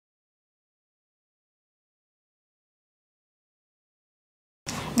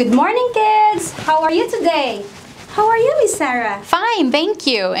Good morning, kids! How are you today? How are you, Miss Sarah? Fine, thank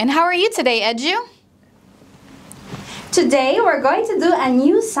you. And how are you today, Edu? Today, we're going to do a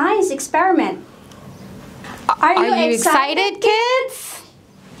new science experiment. Are you excited, kids?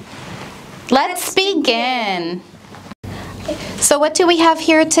 Let's begin. So what do we have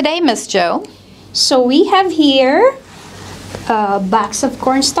here today, Miss Jo? So we have here a box of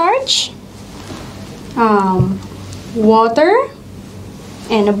cornstarch, water,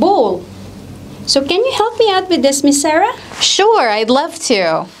 and a bowl. So can you help me out with this, Miss Sarah? Sure, I'd love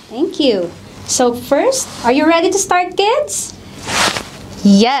to. Thank you. So first, are you ready to start, kids?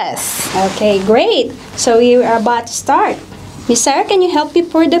 Yes. Okay, great. So we are about to start. Miss Sarah, can you help me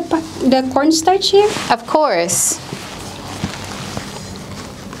pour the cornstarch here? Of course.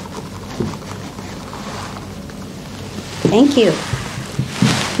 Thank you.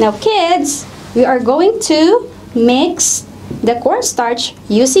 Now, kids, we are going to mix the cornstarch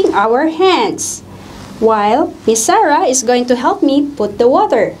using our hands, while Miss Sarah is going to help me put the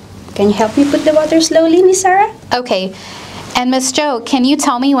water. Can you help me put the water slowly, Miss Sarah? Okay. And Miss Jo, can you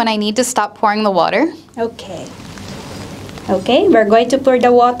tell me when I need to stop pouring the water? Okay. Okay, we're going to pour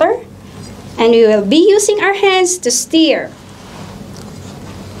the water, and we will be using our hands to stir.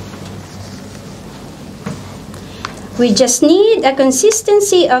 We just need a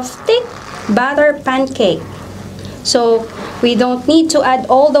consistency of thick batter pancake. So we don't need to add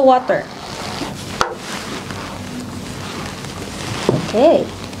all the water. Okay.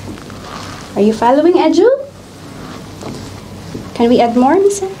 Are you following, Edu? Can we add more,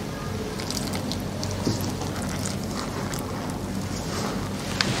 Nisa?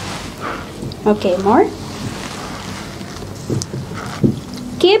 Okay, more.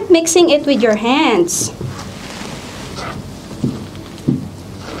 Keep mixing it with your hands.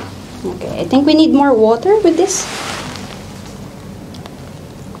 Okay, I think we need more water with this.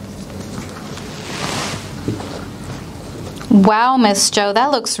 Wow, Miss Jo,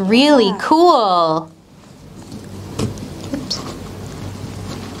 that looks really cool. Oops.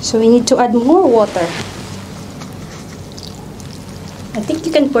 So we need to add more water. I think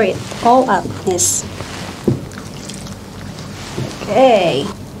you can pour it all up, yes. Okay.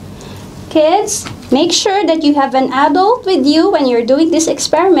 Kids, make sure that you have an adult with you when you're doing this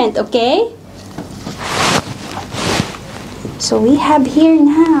experiment, okay? So we have here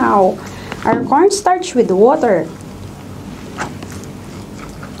now our cornstarch with water.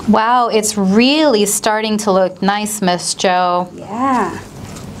 Wow, it's really starting to look nice, Miss Jo. Yeah.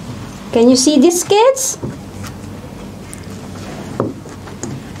 Can you see this, kids?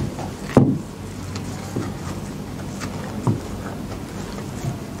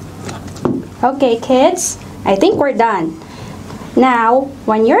 Okay, kids, I think we're done. Now,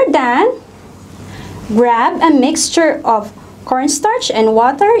 when you're done, grab a mixture of cornstarch and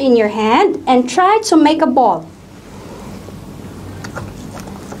water in your hand and try to make a ball.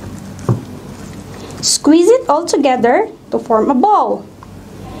 Squeeze it all together to form a ball.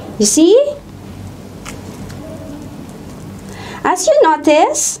 You see? As you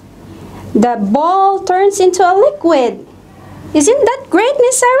notice, the ball turns into a liquid. Isn't that great,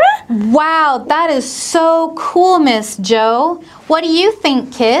 Miss Sarah? Wow, that is so cool, Miss Jo. What do you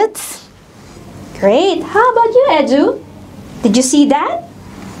think, kids? Great. How about you, Edu? Did you see that?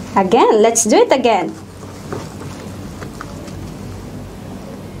 Again, let's do it again.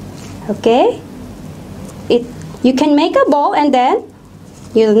 Okay? You can make a ball and then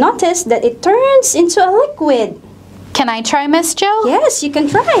you'll notice that it turns into a liquid. Can I try, Miss Jo? Yes, you can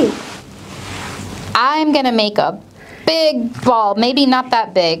try. I'm gonna make a big ball, maybe not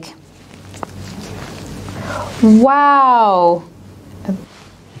that big. Wow.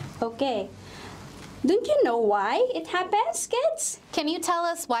 Okay. Don't you know why it happens, kids? Can you tell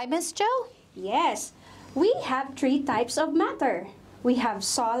us why, Miss Jo? Yes. We have three types of matter. We have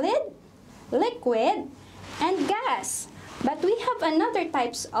solid, liquid, and gas. But we have another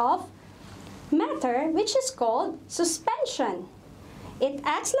types of matter which is called suspension. It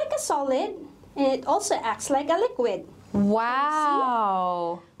acts like a solid and it also acts like a liquid.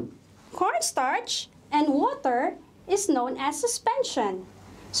 Wow. Cornstarch and water is known as suspension.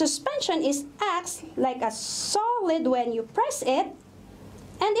 Suspension acts like a solid when you press it,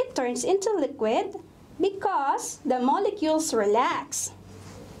 and it turns into liquid because the molecules relax.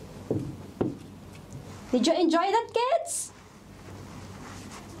 Did you enjoy that, kids?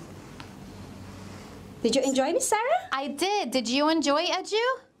 Did you enjoy, Miss Sarah? I did. Did you enjoy, Edu?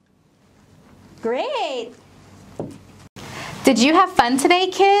 Great! Did you have fun today,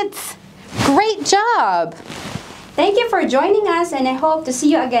 kids? Great job! Thank you for joining us, and I hope to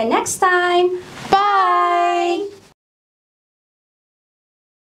see you again next time. Bye!